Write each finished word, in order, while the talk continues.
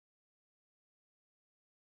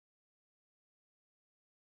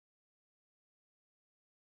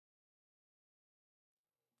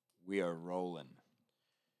We are rolling.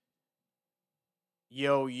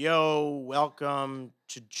 Yo, yo, welcome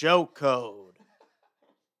to Joe Code.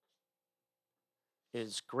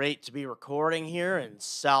 It's great to be recording here in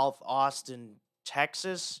South Austin,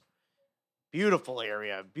 Texas. Beautiful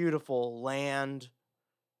area, beautiful land,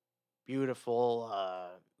 beautiful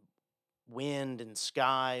wind and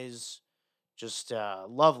skies. Just a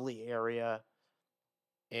lovely area.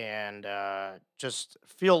 And just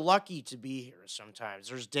feel lucky to be here sometimes.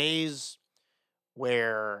 There's days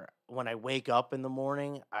where when I wake up in the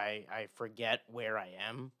morning, I forget where I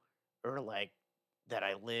am or like that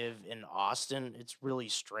I live in Austin. It's really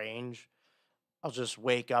strange. I'll just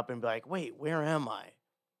wake up and be like, wait, where am I?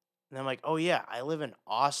 And I'm like, oh yeah, I live in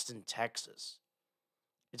Austin, Texas.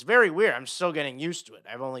 It's very weird. I'm still getting used to it.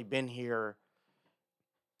 I've only been here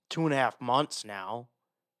 2.5 months now.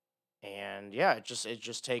 And yeah, it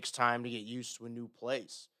just takes time to get used to a new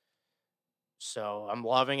place. So I'm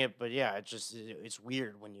loving it, but yeah, it's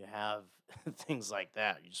weird when you have things like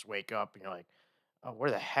that. You just wake up and you're like, "Oh, where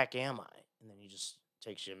the heck am I?" And then you just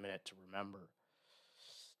takes you a minute to remember.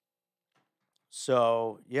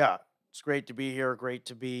 So yeah, it's great to be here. Great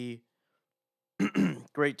to be,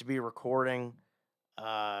 great to be recording.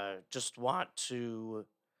 Just want to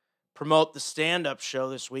promote the stand-up show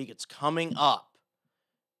this week. It's coming up.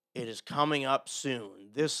 It is coming up soon.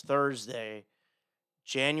 This Thursday,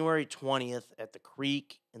 January 20th at the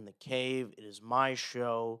Creek in the Cave. It is my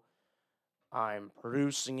show. I'm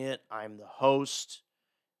producing it. I'm the host.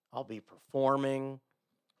 I'll be performing.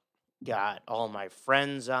 Got all my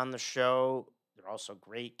friends on the show. They're also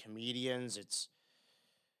great comedians. It's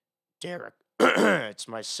Derek. It's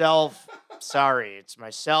myself. Sorry, it's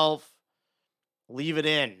myself. Leave it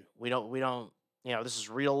in. We don't, this is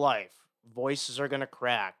real life. Voices are going to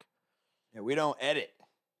crack. Yeah, we don't edit.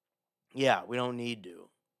 Yeah, we don't need to.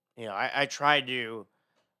 I try to.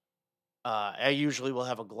 I usually will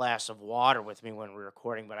have a glass of water with me when we're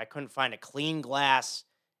recording, but I couldn't find a clean glass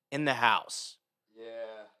in the house.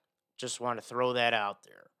 Yeah. Just want to throw that out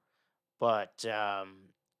there. But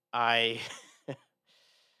I,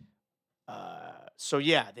 so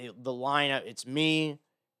yeah, the lineup. It's me,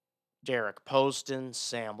 Derek Poston,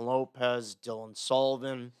 Sam Lopez, Dylan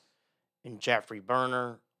Sullivan, and Jeffrey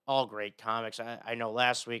Berner. All great comics. I know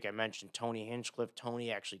last week I mentioned Tony Hinchcliffe.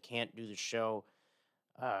 Tony actually can't do the show.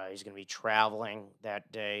 He's going to be traveling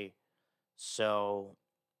that day. So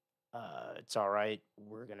it's all right.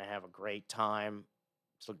 We're going to have a great time.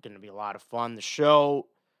 It's going to be a lot of fun. The show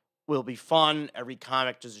will be fun. Every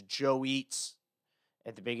comic does a Joe Eats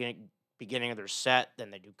at the beginning of their set.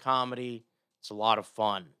 Then they do comedy. It's a lot of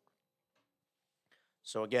fun.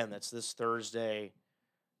 So again, that's this Thursday,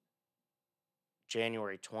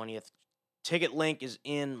 January 20th. Ticket link is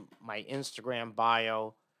in my Instagram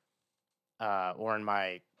bio or in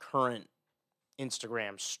my current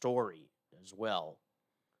Instagram story as well.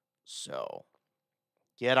 So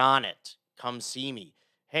get on it. Come see me.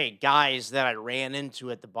 Hey, guys that I ran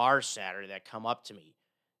into at the bar Saturday that come up to me.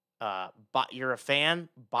 But you're a fan?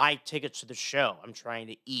 Buy tickets to the show. I'm trying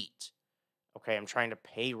to eat. Okay, I'm trying to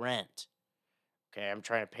pay rent. Okay, I'm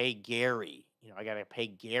trying to pay Gary. I got to pay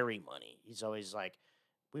Gary money. He's always like,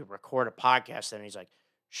 we record a podcast and he's like,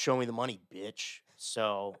 show me the money, bitch.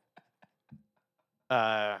 So,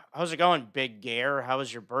 how's it going, Big Gare? How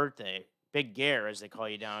was your birthday? Big Gare, as they call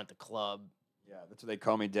you down at the club. Yeah, that's what they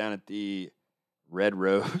call me down at the Red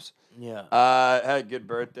Rose. Yeah. Had a good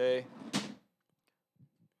birthday.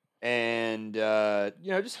 And,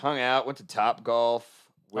 just hung out, went to Top Golf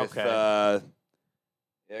with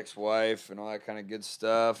ex-wife and all that kind of good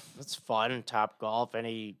stuff. That's fun. Top Golf.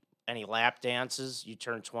 Any lap dances? You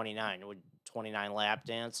turned 29. Would 29 lap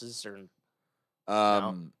dances or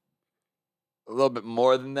A little bit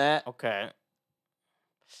more than that. Okay.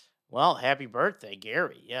 Well, happy birthday,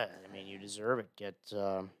 Gary. Yeah, I mean you deserve it. Get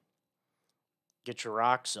your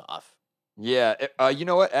rocks off. Yeah. You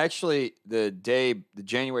know what? Actually, the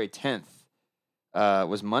January 10th,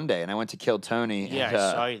 was Monday, and I went to kill Tony. Yeah, and,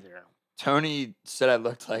 I saw you there. Tony said I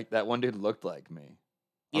looked like that one dude looked like me.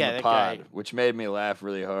 On the that pod, guy. which made me laugh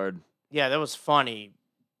really hard. Yeah, that was funny.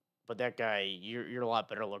 But that guy, you're a lot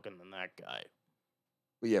better looking than that guy.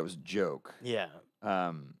 Well, yeah, it was a joke. Yeah.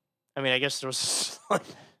 I mean, I guess there was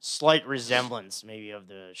slight resemblance maybe of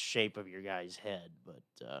the shape of your guy's head, but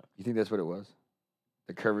you think that's what it was?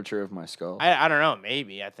 The curvature of my skull? I don't know.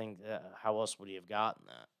 Maybe. I think how else would he have gotten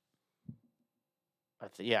that? I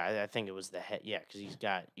think it was the head. Yeah, because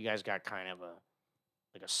you guys got kind of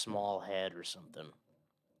a small head or something.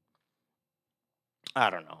 I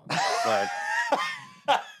don't know, but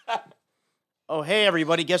oh hey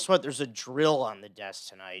everybody, guess what? There's a drill on the desk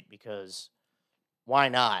tonight because why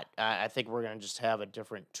not? I think we're gonna just have a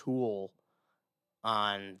different tool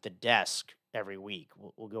on the desk every week.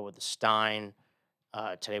 We'll go with the Stein.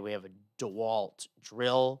 Today we have a DeWalt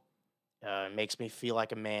drill. It makes me feel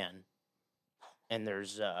like a man. And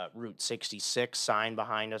there's Route 66 sign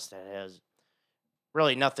behind us that has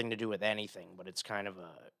really nothing to do with anything, but it's kind of a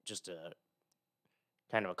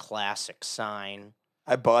classic sign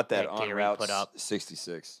I bought that that on Gary Route put up.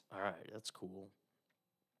 66. All right, that's cool.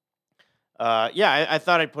 Yeah, I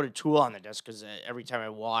thought I'd put a tool on the desk because every time I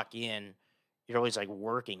walk in, you're always like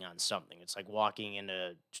working on something. It's like walking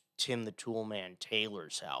into Tim the Toolman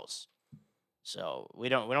Taylor's house. So we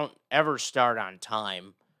don't ever start on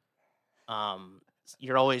time.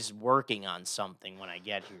 You're always working on something when I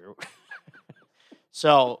get here.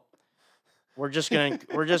 So we're just gonna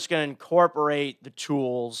incorporate the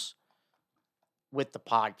tools with the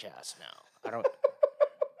podcast now. I don't.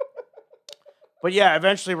 But yeah,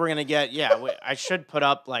 eventually we're gonna get. Yeah, I should put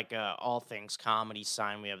up like a all things comedy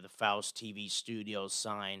sign. We have the Faust TV Studios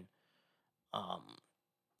sign. Um,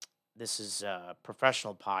 this is a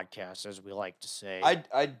professional podcast, as we like to say.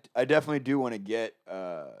 I definitely do want to get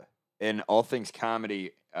an all things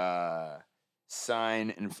comedy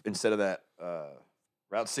sign instead of that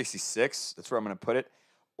Route 66. That's where I'm going to put it.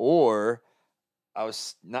 Or I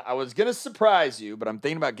was going to surprise you, but I'm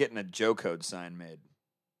thinking about getting a Joe Code sign made.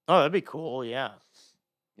 Oh, that'd be cool. Yeah.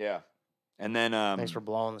 Yeah. And then Thanks for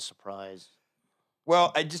blowing the surprise.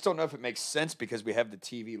 well, I just don't know if it makes sense because we have the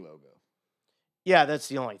TV logo. Yeah, that's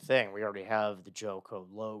the only thing. We already have the Joe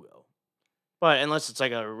Code logo. But unless it's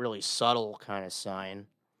like a really subtle kind of sign.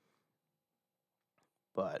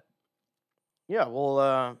 But yeah,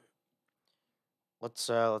 well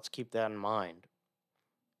let's keep that in mind.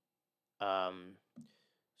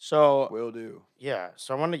 So Will do. yeah,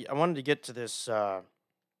 so I wanted to get to this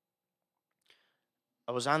I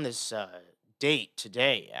was on this date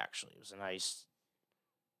today actually. It was a nice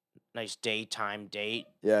daytime date.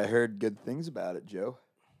 Yeah, I heard good things about it, Joe.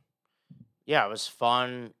 Yeah, it was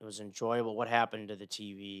fun. It was enjoyable. What happened to the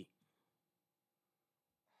TV?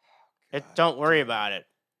 Don't worry about it.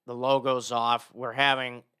 The logo's off. We're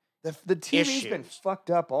having The TV's been issues.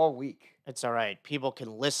 fucked up all week. It's all right. People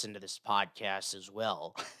can listen to this podcast as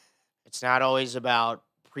well. It's not always about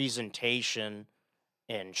presentation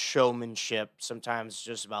and showmanship. Sometimes it's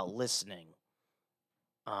just about listening.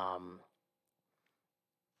 I'm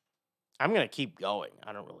gonna keep going.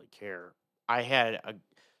 I don't really care.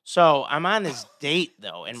 So I'm on this date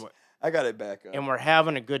though, and I got it back up. we're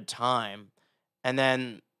having a good time, and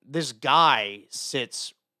then this guy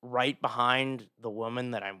sits right behind the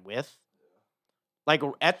woman that I'm with, like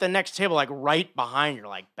at the next table, like right behind her,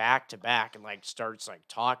 like back to back, and like starts like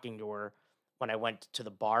talking to her when I went to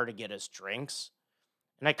the bar to get us drinks.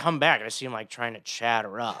 And I come back and I see him like trying to chat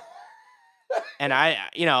her up. And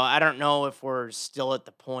I don't know if we're still at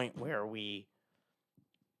the point where we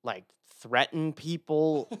like threaten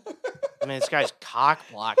people. I mean, this guy's cock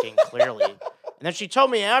blocking clearly. And then she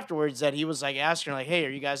told me afterwards that he was like asking her, like, hey, are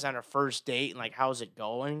you guys on a first date? And like, how's it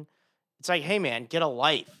going? It's like, hey man, get a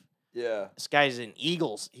life. Yeah. This guy's an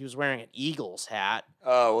Eagles. He was wearing an Eagles hat.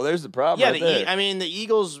 Oh, well, there's the problem. Yeah, right there. I mean, the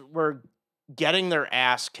Eagles were getting their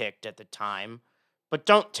ass kicked at the time, but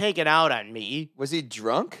don't take it out on me. Was he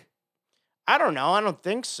drunk? I don't know. I don't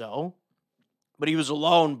think so. But he was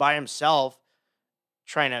alone by himself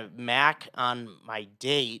trying to mac on my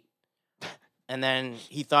date. And then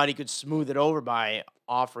he thought he could smooth it over by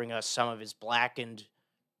offering us some of his blackened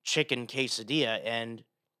chicken quesadilla. And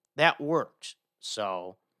that worked.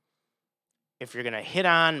 So if you're going to hit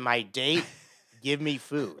on my date, give me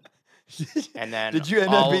food. And then did you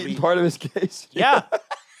end up eating part of his case? Yeah.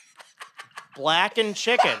 Blackened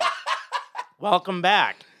chicken. Welcome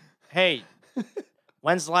back. Hey,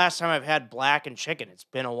 when's the last time I've had blackened chicken? It's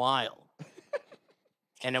been a while.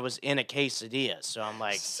 And it was in a quesadilla. So I'm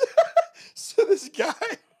like, so this guy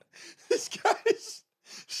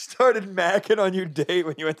started macking on your date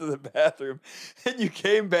when you went to the bathroom, and you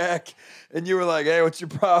came back and you were like, hey, what's your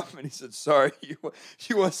problem? And he said, sorry, you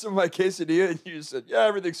want some of my quesadilla? And you just said, yeah,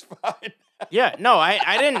 everything's fine. yeah, no,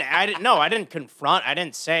 I didn't confront. I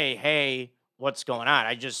didn't say, hey, what's going on?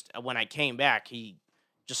 I just, when I came back, he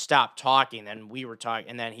just stopped talking. And we were talking,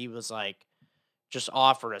 and then he was like, just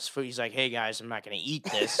offered us food. He's like, hey guys, I'm not going to eat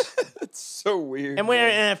this. It's so weird. And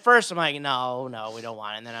at first I'm like, no, we don't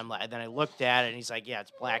want it. And then then I looked at it and he's like, yeah,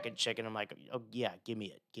 it's blackened chicken. I'm like, oh yeah, give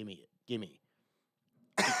me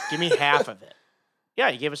half of it.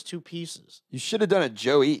 Yeah, he gave us 2 pieces. You should have done it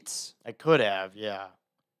Joe Eats. I could have, yeah.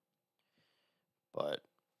 But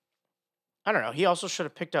I don't know. He also should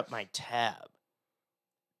have picked up my tab.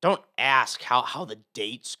 Don't ask how the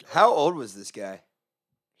dates go. How old was this guy?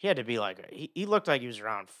 He had to be like he looked like he was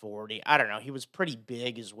around 40. I don't know. He was pretty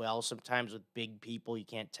big as well. Sometimes with big people, you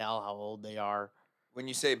can't tell how old they are. When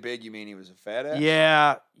you say big, you mean he was a fat ass?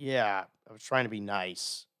 Yeah, yeah. I was trying to be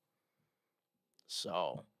nice.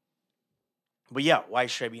 So, but yeah, why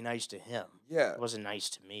should I be nice to him? Yeah. He wasn't nice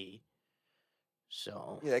to me.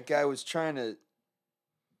 So, Yeah, that guy was trying to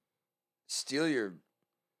steal your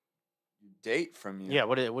date from you. yeah,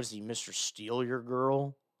 what is he, Mr. Steal Your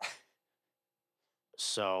Girl?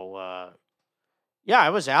 So, yeah, I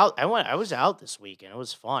was out this weekend. It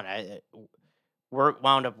was fun.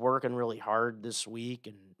 Wound up working really hard this week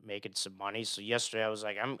and making some money. So yesterday I was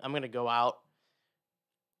like, I'm gonna go out,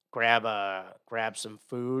 grab some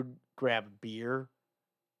food, grab a beer.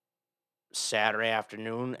 Saturday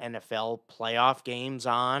afternoon, NFL playoff games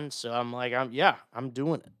on. So I'm like, I'm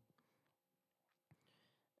doing it.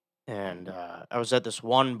 And I was at this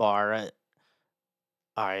one bar.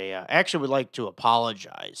 I actually would like to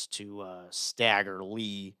apologize to Stagger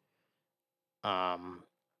Lee,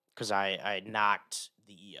 because I knocked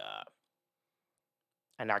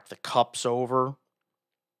the cups over.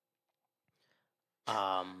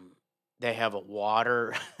 They have a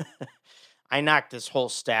water. I knocked this whole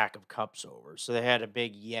stack of cups over. So they had a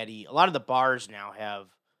big Yeti. A lot of the bars now have,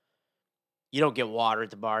 you don't get water at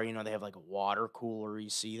the bar. They have like a water cooler. You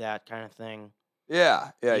see that kind of thing.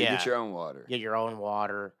 Yeah, yeah, you get Yeah, your own water. get your own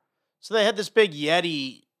water. So they had this big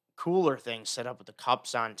Yeti cooler thing set up with the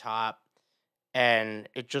cups on top, and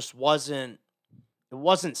it wasn't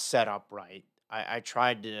set up right. I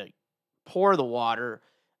tried to pour the water.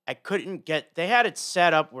 I couldn't get, they had it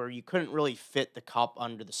set up where you couldn't really fit the cup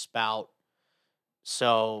under the spout.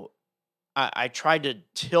 So I tried to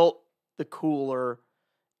tilt the cooler,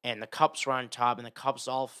 and the cups were on top, and the cups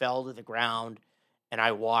all fell to the ground, and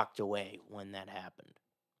I walked away when that happened.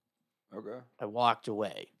 Okay. I walked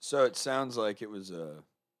away. So it sounds like it was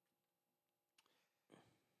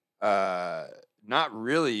not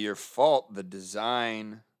really your fault. The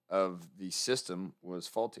design of the system was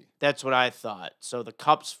faulty. That's what I thought. So the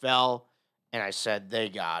cups fell, and I said, they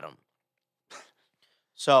got them.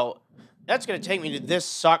 So that's going to take me to this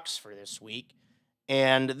sucks for this week.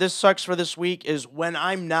 And this sucks for this week is when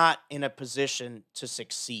I'm not in a position to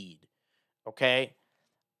succeed. Okay?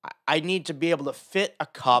 I need to be able to fit a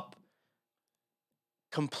cup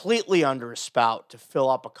completely under a spout to fill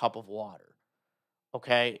up a cup of water.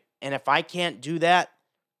 Okay? And if I can't do that,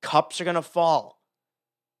 cups are going to fall.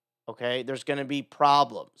 Okay? There's going to be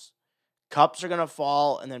problems. Cups are going to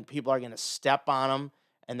fall, and then people are going to step on them,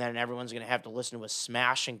 and then everyone's going to have to listen to a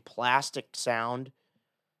smashing plastic sound.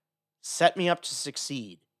 Set me up to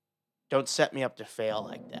succeed. Don't set me up to fail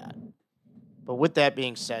like that. But with that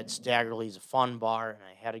being said, Staggerly's a fun bar, and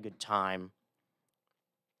I had a good time.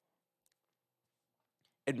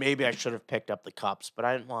 And maybe I should have picked up the cups, but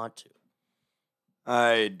I didn't want to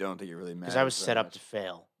I don't think it really matters. because I was that set up much. to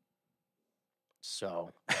fail.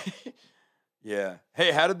 So, Yeah.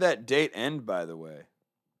 Hey, how did that date end, by the way?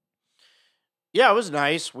 yeah, it was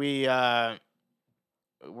nice. We're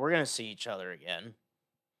gonna see each other again.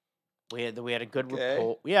 We had a good Okay.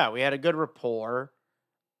 rapport. Yeah, we had a good rapport,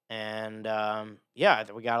 and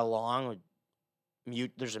yeah, we got along.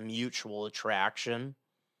 There's a mutual attraction.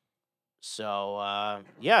 So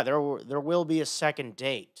yeah, there will be a second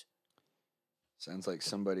date. Sounds like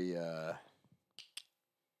somebody.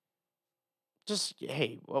 Just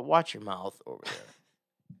hey, watch your mouth over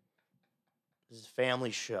there. This is a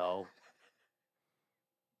family show.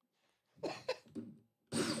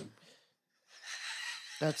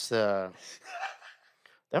 That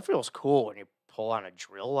feels cool when you pull on a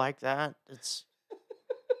drill like that. It's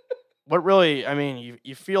what really, I mean,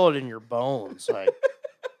 you feel it in your bones, like,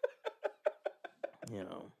 you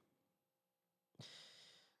know,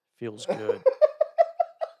 feels good.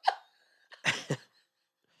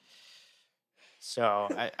 So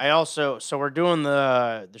I also, so we're doing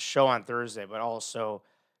the show on Thursday, but also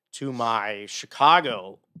to my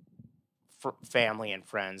Chicago family and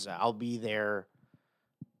friends, I'll be there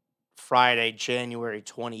Friday, January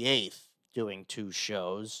 28th, doing 2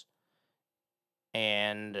 shows.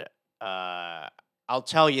 And I'll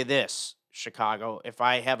tell you this, Chicago, if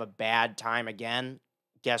I have a bad time again,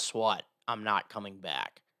 guess what? I'm not coming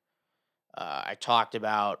back. I talked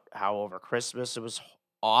about how over Christmas it was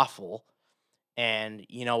awful. And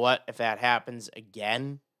you know what? If that happens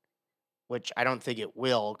again, which I don't think it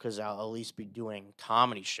will because I'll at least be doing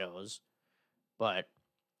comedy shows, but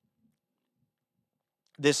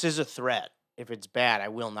this is a threat. If it's bad, I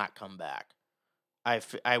will not come back.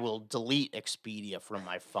 I will delete Expedia from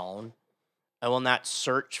my phone. I will not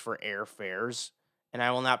search for airfares, and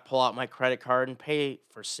I will not pull out my credit card and pay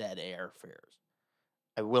for said airfares.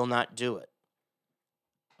 I will not do it.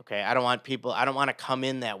 Okay, I don't want to come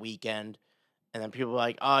in that weekend and then people are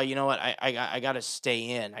like, oh, you know what? I got to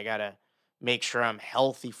stay in. I got to make sure I'm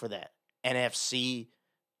healthy for that NFC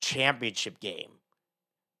championship game.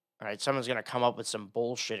 All right, someone's going to come up with some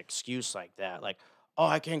bullshit excuse like that. Like, oh,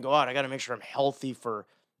 I can't go out. I got to make sure I'm healthy for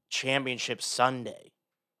championship Sunday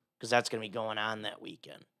because that's going to be going on that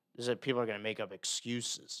weekend. People are going to make up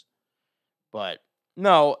excuses. But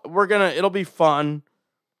no, it'll be fun.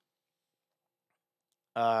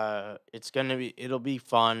 It'll be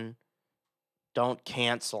fun. Don't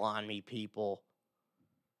cancel on me, people.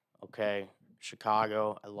 Okay,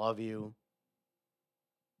 Chicago, I love you.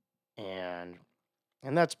 And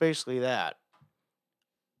that's basically that.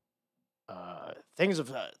 Things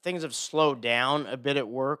have slowed down a bit at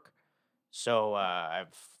work. So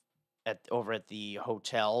over at the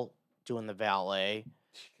hotel doing the valet.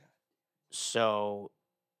 So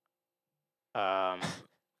um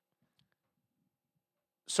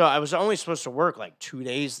so I was only supposed to work like 2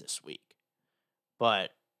 days this week.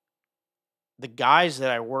 But the guys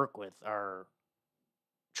that I work with are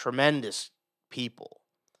tremendous people.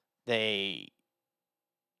 They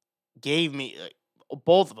gave me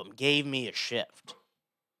both of them gave me a shift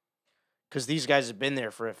because these guys have been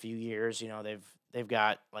there for a few years. You know, they've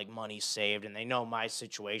got like money saved and they know my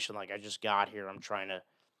situation. Like I just got here, I'm trying to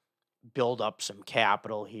build up some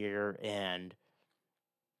capital here, and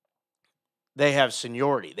they have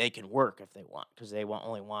seniority. They can work if they want because they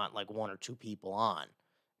only want like 1 or 2 people on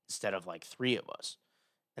instead of like 3 of us.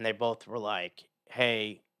 And they both were like,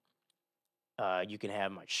 "Hey, you can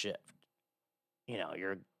have my shift. You know,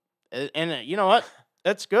 you know what?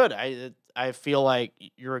 That's good. I feel like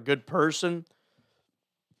you're a good person.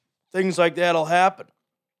 Things like that'll happen."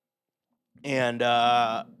 And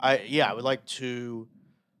I would like to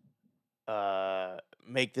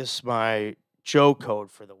make this my Joe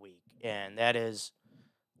code for the week, and that is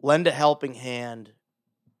lend a helping hand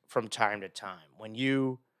from time to time. When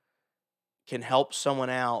you can help someone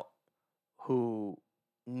out who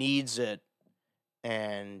needs it,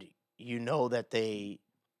 and you know that they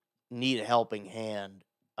need a helping hand,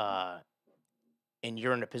 and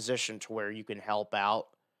you're in a position to where you can help out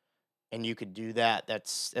and you could do that,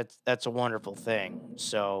 that's a wonderful thing.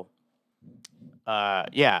 So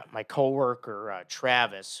yeah, my coworker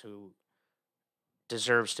Travis, who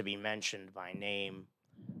deserves to be mentioned by name,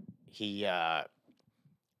 he yeah,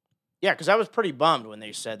 because I was pretty bummed when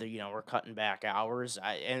they said that, we're cutting back hours.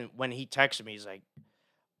 And when he texted me, he's like,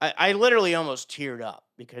 I literally almost teared up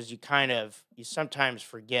because you sometimes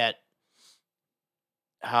forget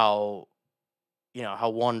how how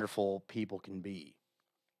wonderful people can be.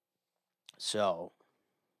 So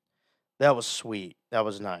that was sweet. That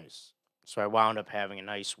was nice. So I wound up having a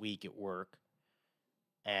nice week at work,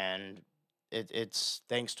 and it's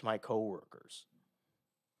thanks to my coworkers,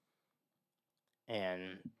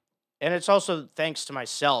 and it's also thanks to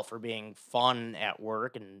myself for being fun at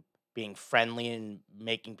work and being friendly and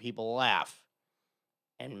making people laugh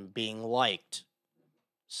and being liked.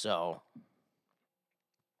 So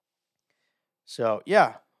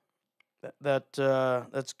yeah,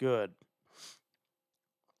 that's good.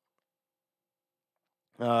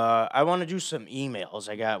 I want to do some emails.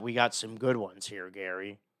 We got some good ones here,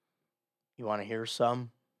 Gary. You want to hear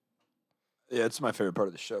some? Yeah, it's my favorite part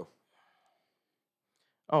of the show.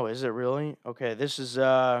 Oh, is it really? Okay, this is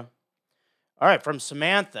all right, from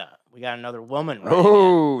Samantha. We got another woman writing in.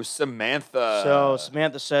 Oh, Samantha. So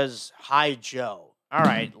Samantha says, "Hi, Joe." All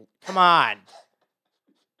right, come on.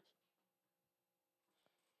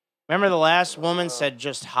 Remember the last woman said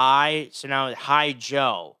just hi, so now hi,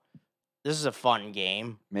 Joe. This is a fun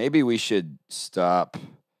game. Maybe we should stop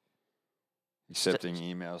accepting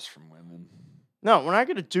emails from women. No, we're not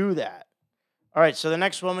going to do that. All right, so the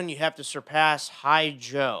next woman you have to surpass hi,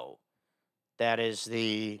 Joe. That is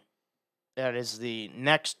the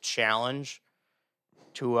next challenge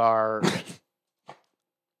to our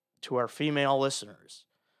female listeners.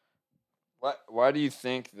 Why do you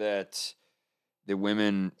think that the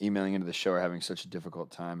women emailing into the show are having such a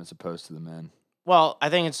difficult time as opposed to the men? Well, I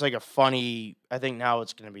think it's like I think now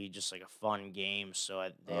it's going to be just like a fun game, so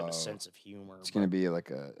they have a sense of humor. It's going to be like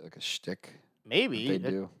a shtick. Maybe they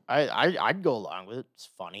do. I'd go along with it. It's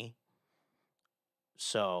funny.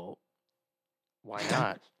 So why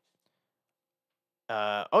not?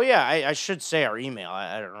 Oh yeah, I should say our email.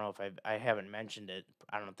 I don't know if I haven't mentioned it.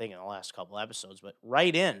 I don't think in the last couple episodes, but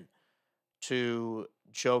write in to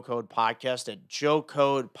Joe Code Podcast at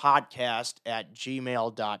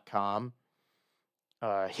joecodepodcast@gmail.com.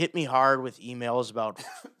 Hit me hard with emails about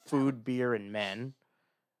food, beer, and men.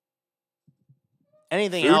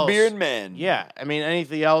 anything Food, else, beer, and men. yeah, I mean,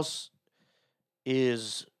 anything else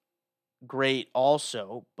is great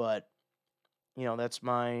also, but those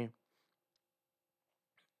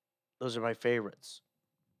are my favorites.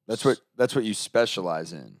 That's what you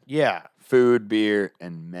specialize in. Yeah. Food, beer,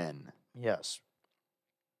 and men. Yes.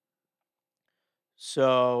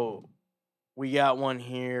 So we got one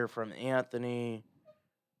here from Anthony.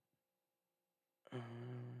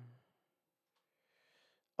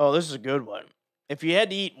 Oh, this is a good one. If you had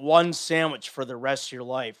to eat one sandwich for the rest of your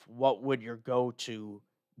life, what would your go-to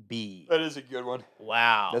be? That is a good one.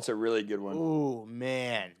 Wow. That's a really good one. Ooh,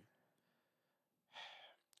 man.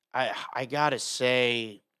 I gotta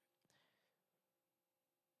say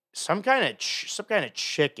some kind of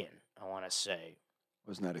chicken. I want to say.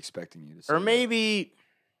 Was not expecting you to say. Or maybe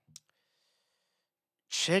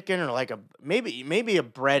chicken, or like maybe a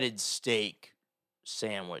breaded steak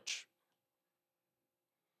sandwich.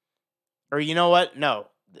 Or you know what? No.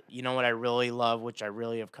 You know what I really love, which I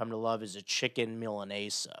really have come to love, is a chicken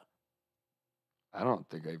Milanese. I don't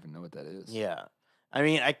think I even know what that is. Yeah. I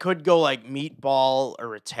mean, I could go like meatball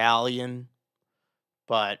or Italian,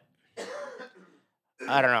 but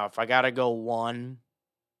I don't know. If I got to go one,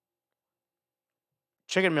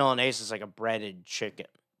 chicken Milanese is like a breaded chicken.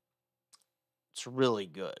 It's really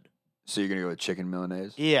good. So you're going to go with chicken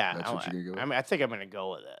Milanese? Yeah. That's what you're going to go with? I think I'm going to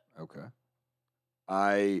go with it. Okay.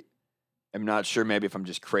 I am not sure maybe if I'm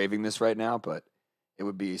just craving this right now, but it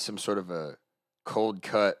would be some sort of a cold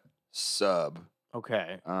cut sub.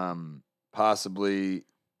 Okay. Possibly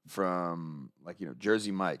from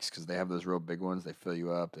Jersey Mike's, because they have those real big ones. They fill you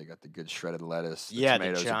up. They got the good shredded lettuce. The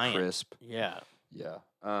tomatoes are crisp. Yeah. Yeah.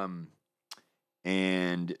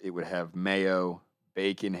 And it would have mayo,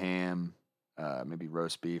 bacon, ham, maybe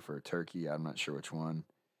roast beef or turkey. I'm not sure which one.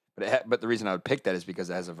 But the reason I would pick that is because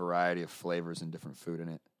it has a variety of flavors and different food in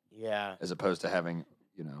it. Yeah. As opposed to having,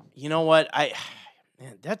 You know what?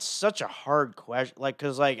 Man, that's such a hard question.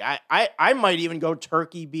 Because I might even go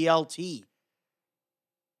turkey BLT.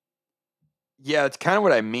 Yeah, it's kind of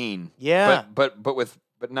what I mean. Yeah.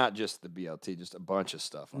 But not just the BLT, just a bunch of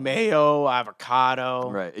stuff. Mayo,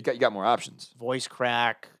 avocado. Right. You got more options. Voice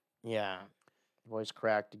crack. Yeah. Voice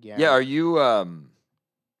cracked again. Yeah. Are you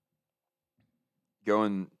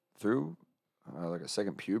going through like a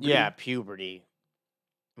second puberty? Yeah, puberty.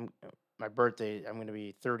 My birthday, I'm going to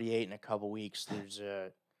be 38 in a couple weeks. There's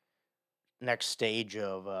a next stage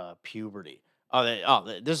of puberty.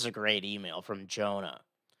 This is a great email from Jonah.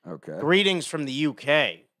 Okay. Greetings from the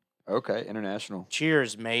UK. Okay, international.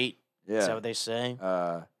 Cheers, mate. Yeah. Is that what they say?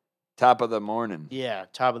 Top of the morning. Yeah,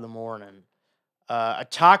 top of the morning. A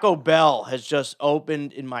Taco Bell has just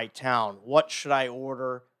opened in my town. What should I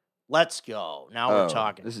order? Let's go. Now we're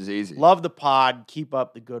talking. This is easy. Love the pod. Keep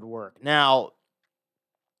up the good work. Now,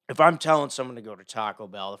 if I'm telling someone to go to Taco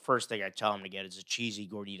Bell, the first thing I tell them to get is a cheesy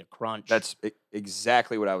gordita crunch. That's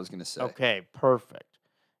exactly what I was going to say. Okay, perfect.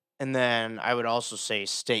 And then I would also say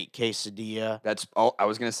steak quesadilla. That's all. I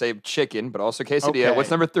was going to say chicken, but also quesadilla. Okay.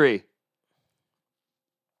 What's number 3?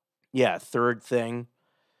 Yeah, third thing.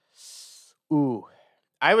 Ooh,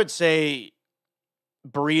 I would say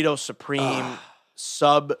burrito supreme,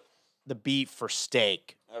 sub the beef for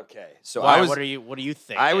steak. Okay, so Why, what do you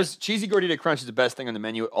think? Cheesy gordita crunch is the best thing on the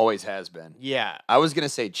menu. It always has been. Yeah. I was gonna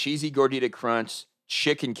say cheesy gordita crunch,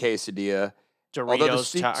 chicken quesadilla. Although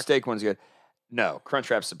the steak one's good. No,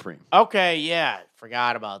 Crunchwrap Supreme. Okay, yeah,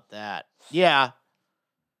 forgot about that. Yeah,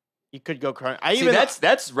 you could go crunch.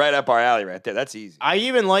 That's right up our alley right there. That's easy. I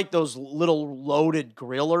even like those little loaded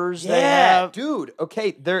grillers they have. Dude.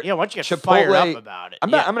 Okay, they're why don't you get fired up about it? I'm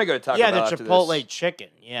gonna go to Taco Bell. Yeah, the after Chipotle this. chicken.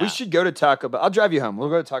 Yeah, we should go to Taco Bell. I'll drive you home. We'll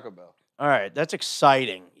go to Taco Bell. All right, that's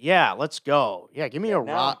exciting. Yeah, let's go. Yeah, give me a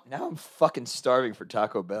rock. Now I'm fucking starving for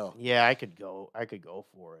Taco Bell. Yeah, I could go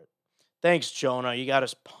for it. Thanks, Jonah. You got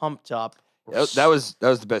us pumped up. That was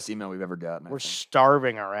the best email we've ever gotten. We're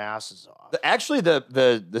starving our asses off. Actually,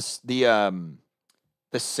 the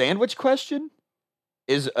sandwich question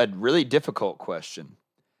is a really difficult question.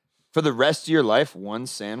 For the rest of your life, one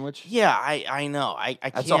sandwich? Yeah, I know. I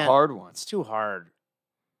can't. That's a hard one. It's too hard.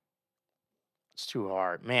 It's too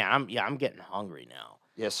hard, man. I'm getting hungry now.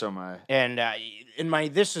 Yeah, so am I. And in my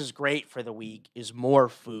this is great for the week is more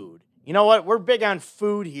food. You know what? We're big on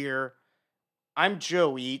food here. I'm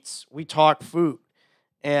Joe Eats. We talk food.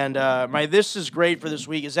 And my this is great for this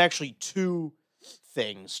week is actually two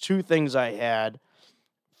things. Two things I had.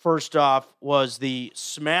 First off was the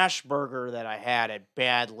smash burger that I had at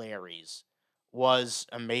Bad Larry's was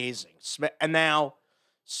amazing. And now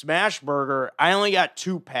smash burger, I only got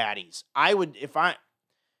 2 patties. I would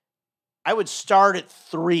start at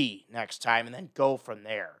 3 next time and then go from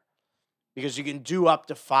there. because you can do up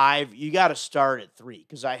to 5. You got to start at 3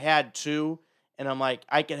 because I had 2, and I'm like,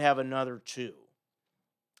 I could have another 2.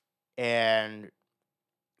 And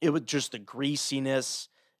it was just the greasiness.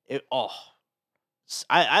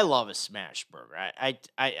 I love a smash burger.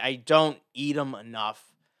 I don't eat them enough.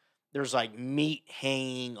 There's like meat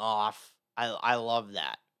hanging off. I love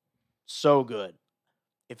that. So good.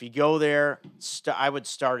 If you go there, I would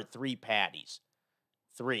start at 3 patties.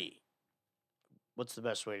 3. What's the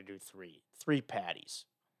best way to do 3? 3 patties.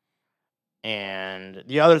 And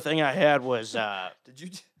the other thing I had was Did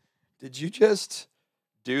you just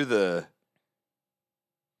do that?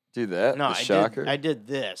 no, The shocker. I did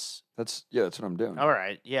this. That's what I'm doing. All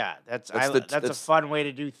right, yeah, that's a that's fun way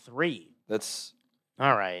to do 3. That's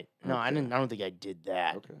All right, no, I okay. didn't. I don't think I did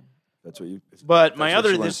that. Okay. That's what you. But my that's what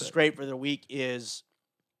other you wanna this is say. great for the week is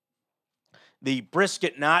the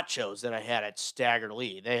brisket nachos that I had at Staggered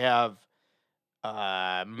Lee. They have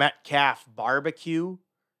Metcalf Barbecue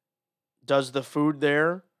does the food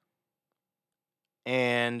there,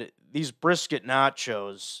 and these brisket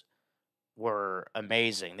nachos were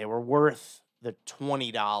amazing. They were worth the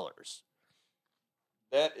 $20.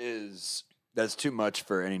 That's too much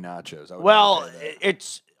for any nachos. I would Well, never pay that.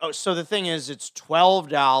 it's so the thing is, it's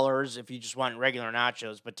 $12 if you just want regular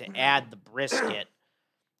nachos, but to add the brisket,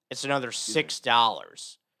 it's another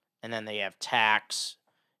 $6, and then they have tax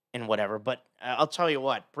and whatever. But I'll tell you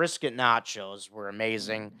what, brisket nachos were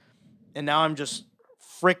amazing, and now I'm just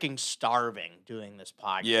freaking starving doing this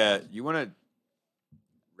podcast. Yeah, you want to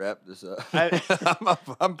wrap this up? I'm I've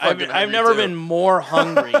fucking hungry never too. been more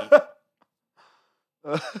hungry.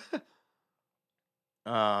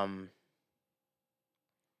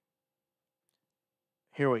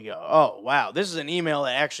 Here we go. Oh, wow. This is an email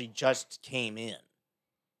that actually just came in.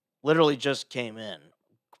 Literally just came in.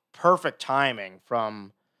 Perfect timing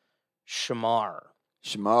from Shamar.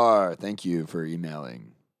 Shamar, thank you for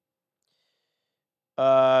emailing.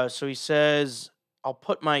 So he says, I'll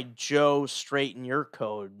put my Joe straight in your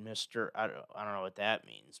code, mister. I don't know what that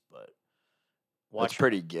means, but That's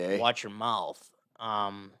pretty gay. Watch your mouth.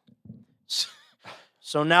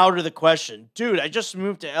 So now to the question. Dude, I just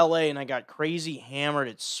moved to LA and I got crazy hammered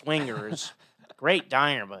at Swingers. Great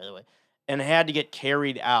diner, by the way. And had to get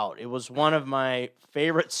carried out. It was one of my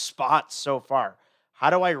favorite spots so far. How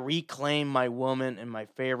do I reclaim my woman in my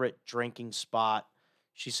favorite drinking spot?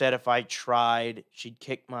 She said if I tried, she'd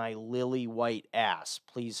kick my lily white ass.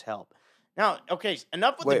 Please help. Now, okay,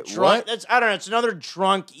 enough with Wait, the drunk. what? I don't know. It's another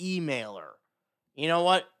drunk emailer. You know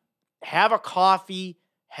what? Have a coffee,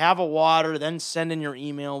 have a water, then send in your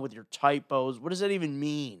email with your typos. What does that even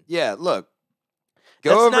mean? Yeah, look.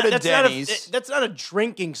 Go over to that's Denny's. That's not a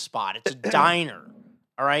drinking spot. It's a diner.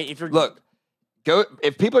 All right? If you're Look, go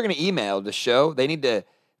if people are going to email the show, they need to,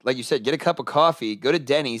 like you said, get a cup of coffee, go to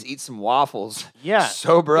Denny's, eat some waffles,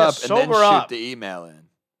 sober up, and then shoot the email in.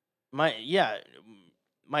 My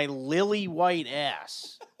lily white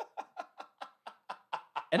ass.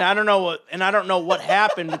 And I don't know what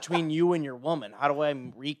happened between you and your woman. How do I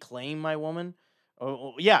reclaim my woman?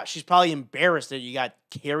 Oh, yeah, she's probably embarrassed that you got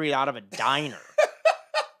carried out of a diner.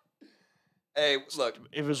 Hey, look,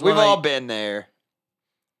 we've all been there.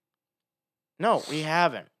 No, we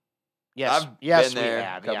haven't. Yes, I've been we there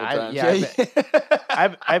have. a couple times.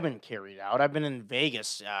 Yeah, I've been carried out. I've been in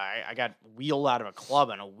Vegas. I got wheeled out of a club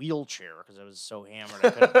in a wheelchair because I was so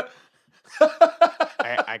hammered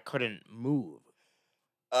I couldn't move.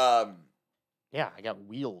 Yeah, I got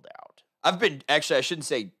wheeled out. I shouldn't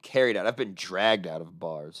say carried out. I've been dragged out of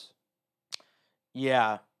bars.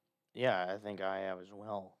 Yeah, I think I have as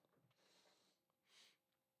well.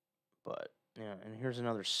 But yeah, and here's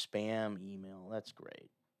another spam email. That's great.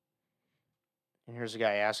 And here's a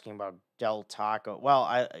guy asking about Del Taco. Well,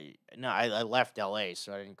 I left LA,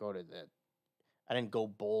 so I didn't go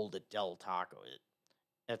bold at Del Taco.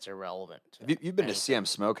 That's irrelevant. You've been to CM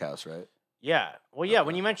Smokehouse, right? Yeah. Well, yeah.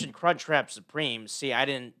 When you mentioned Crunchwrap Supreme, see, I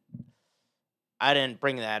didn't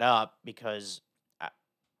bring that up because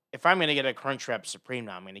if I'm gonna get a Crunchwrap Supreme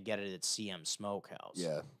now, I'm gonna get it at CM Smokehouse.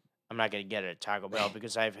 Yeah. I'm not gonna get it at Taco Bell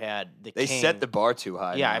because I've had the. They king. set the bar too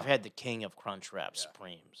high. Yeah, now. I've had the king of Crunchwrap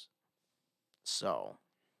Supremes. So,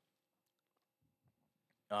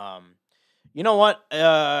 you know what?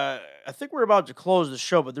 I think we're about to close the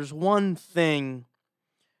show, but there's one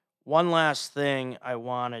last thing I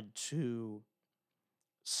wanted to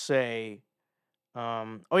say.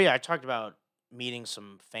 Oh yeah, I talked about meeting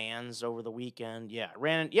some fans over the weekend. Yeah,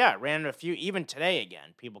 ran into a few. Even today,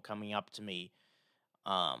 again, people coming up to me,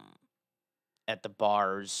 at the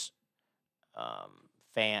bars,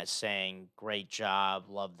 fans saying, "Great job,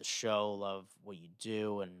 love the show, love what you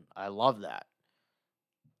do," and I love that.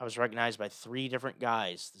 I was recognized by 3 different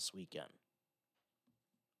guys this weekend,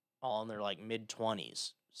 all in their like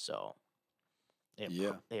mid-20s. So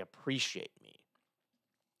Yeah. they appreciate me.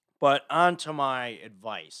 But on to my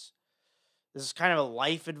advice. This is kind of a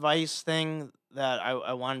life advice thing that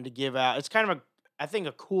I wanted to give out. It's kind of I think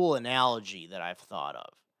a cool analogy that I've thought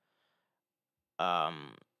of.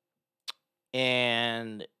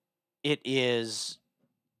 And it is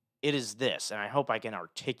this, and I hope I can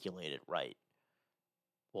articulate it right.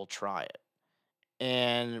 We'll try it.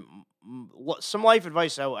 And some life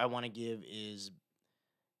advice I want to give is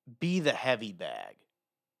be the heavy bag.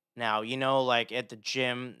 Now, like at the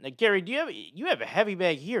gym, like Gary, you have a heavy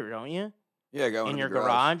bag here, don't you? Yeah, I got one In in the your garage.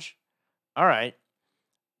 garage? All right.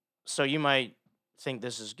 So you might think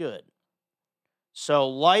this is good. So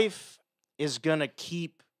life is going to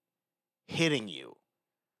keep hitting you.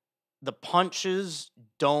 The punches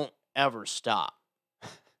don't ever stop.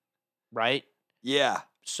 Right? Yeah.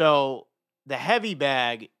 So the heavy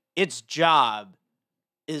bag, its job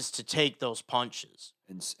is to take those punches.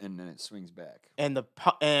 And then it swings back.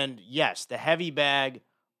 And yes, the heavy bag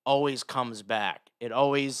always comes back. It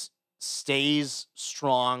always stays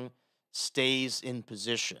strong, stays in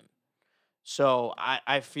position. So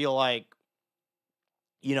I feel like,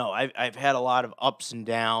 I've had a lot of ups and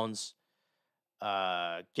downs,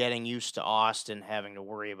 getting used to Austin, having to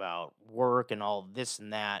worry about work and all this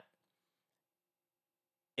and that.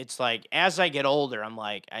 It's like as I get older, I'm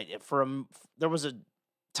like, there was a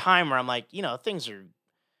time where I'm like,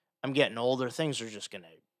 I'm getting older. Things are just gonna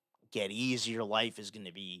get easier. Life is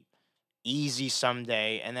gonna be easy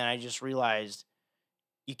someday. And then I just realized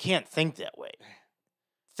you can't think that way.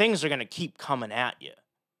 Things are gonna keep coming at you.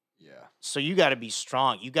 Yeah. So you got to be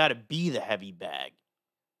strong. You got to be the heavy bag.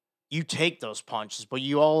 You take those punches, but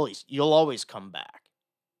you'll always come back.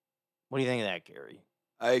 What do you think of that, Gary?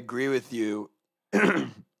 I agree with you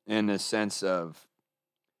in the sense of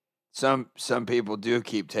some people do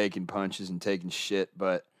keep taking punches and taking shit,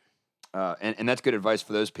 but and that's good advice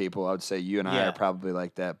for those people. I would say you and I Yeah. are probably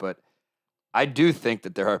like that, but I do think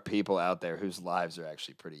that there are people out there whose lives are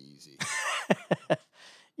actually pretty easy.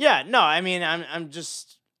 Yeah, no, I mean, I'm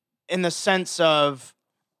just in the sense of,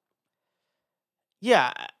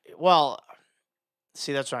 yeah, well,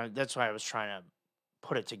 see, that's why I was trying to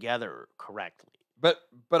put it together correctly. But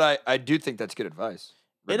I do think that's good advice.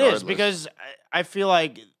 It is regardless. because I feel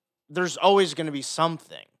like there's always going to be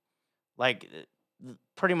something. Like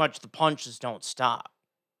pretty much the punches don't stop.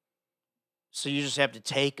 So you just have to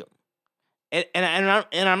take them. And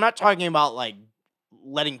I'm not talking about like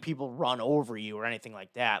letting people run over you or anything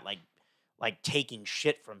like that, like taking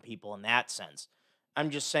shit from people in that sense. I'm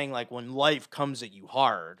just saying like when life comes at you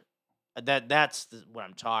hard, that's what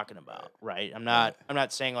I'm talking about, right? I'm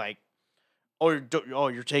not saying like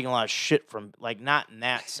you're taking a lot of shit from, like, not in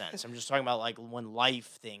that sense. I'm just talking about like when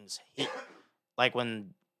life things hit, like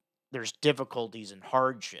when there's difficulties and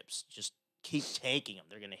hardships, just keep taking them.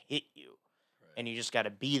 They're gonna hit you, and you just got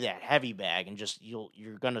to be that heavy bag, and just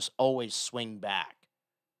you're gonna always swing back,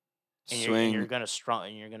 and you're gonna strong,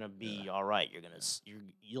 and you're gonna be all right.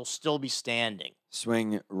 You'll still be standing.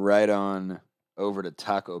 Swing right on over to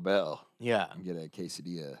Taco Bell. Yeah, And get a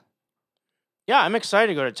quesadilla. yeah. I'm excited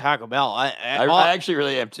to go to Taco Bell. I actually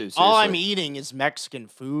really am too. Seriously. All I'm eating is Mexican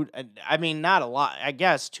food. I mean, not a lot. I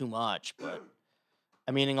guess too much, but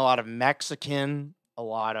I'm eating a lot of Mexican, a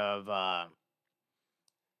lot of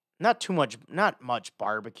not much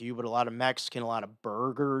barbecue, but a lot of Mexican, a lot of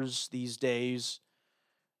burgers these days.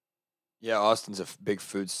 Yeah, Austin's a big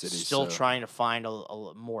food city. Still trying to find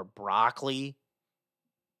a more broccoli.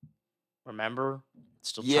 Remember?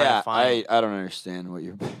 Still trying to find. I don't understand what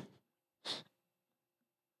you're.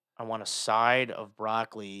 I want a side of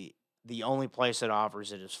broccoli. The only place that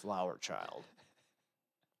offers it is Flower Child,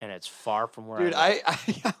 and it's far from where. Dude, I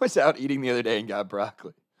was out eating the other day and got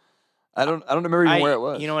broccoli. I don't remember even where it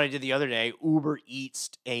was. You know what I did the other day? Uber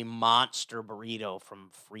Eats a monster burrito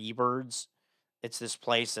from Freebirds. It's this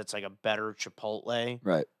place that's like a better Chipotle.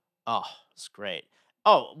 Right. Oh, it's great.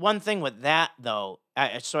 Oh, one thing with that though,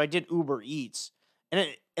 so I did Uber Eats,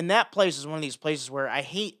 and that place is one of these places where I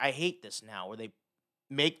hate this now, where they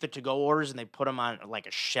make the to-go orders and they put them on like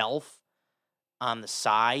a shelf on the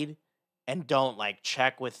side and don't like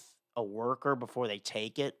check with a worker before they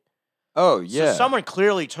take it. Oh yeah. So someone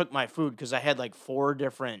clearly took my food because I had like 4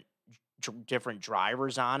 different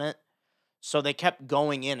drivers on it. So they kept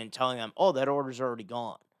going in and telling them, "Oh, that order's already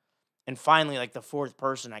gone." And finally, like the 4th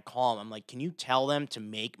person, I call them. I'm like, "Can you tell them to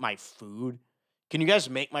make my food? Can you guys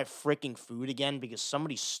make my freaking food again? Because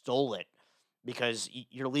somebody stole it. Because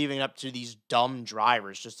you're leaving it up to these dumb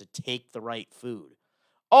drivers just to take the right food."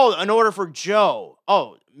 Oh, in order for Joe.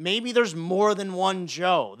 Oh, maybe there's more than one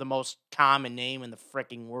Joe, the most common name in the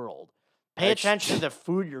freaking world. Pay attention to the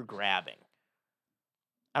food you're grabbing.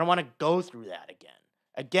 I don't want to go through that again.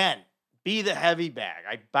 Again, be the heavy bag.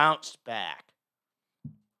 I bounced back.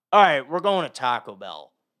 All right, we're going to Taco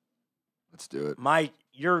Bell. Let's do it.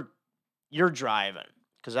 You're driving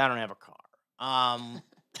because I don't have a car. All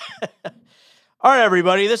right,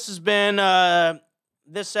 everybody. This has been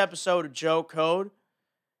this episode of Joe Code.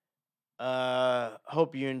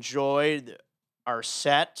 Hope you enjoyed our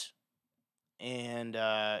set, and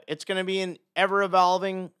it's going to be an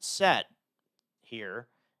ever-evolving set here.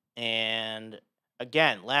 And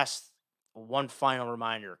again, one final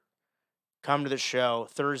reminder: come to the show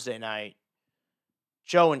Thursday night.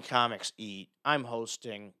 Joe and Comics Eat. I'm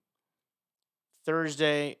hosting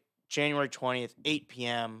Thursday, January 20th, 8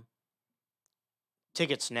 p.m.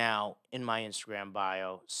 Tickets now in my Instagram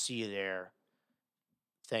bio. See you there.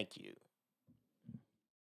 Thank you.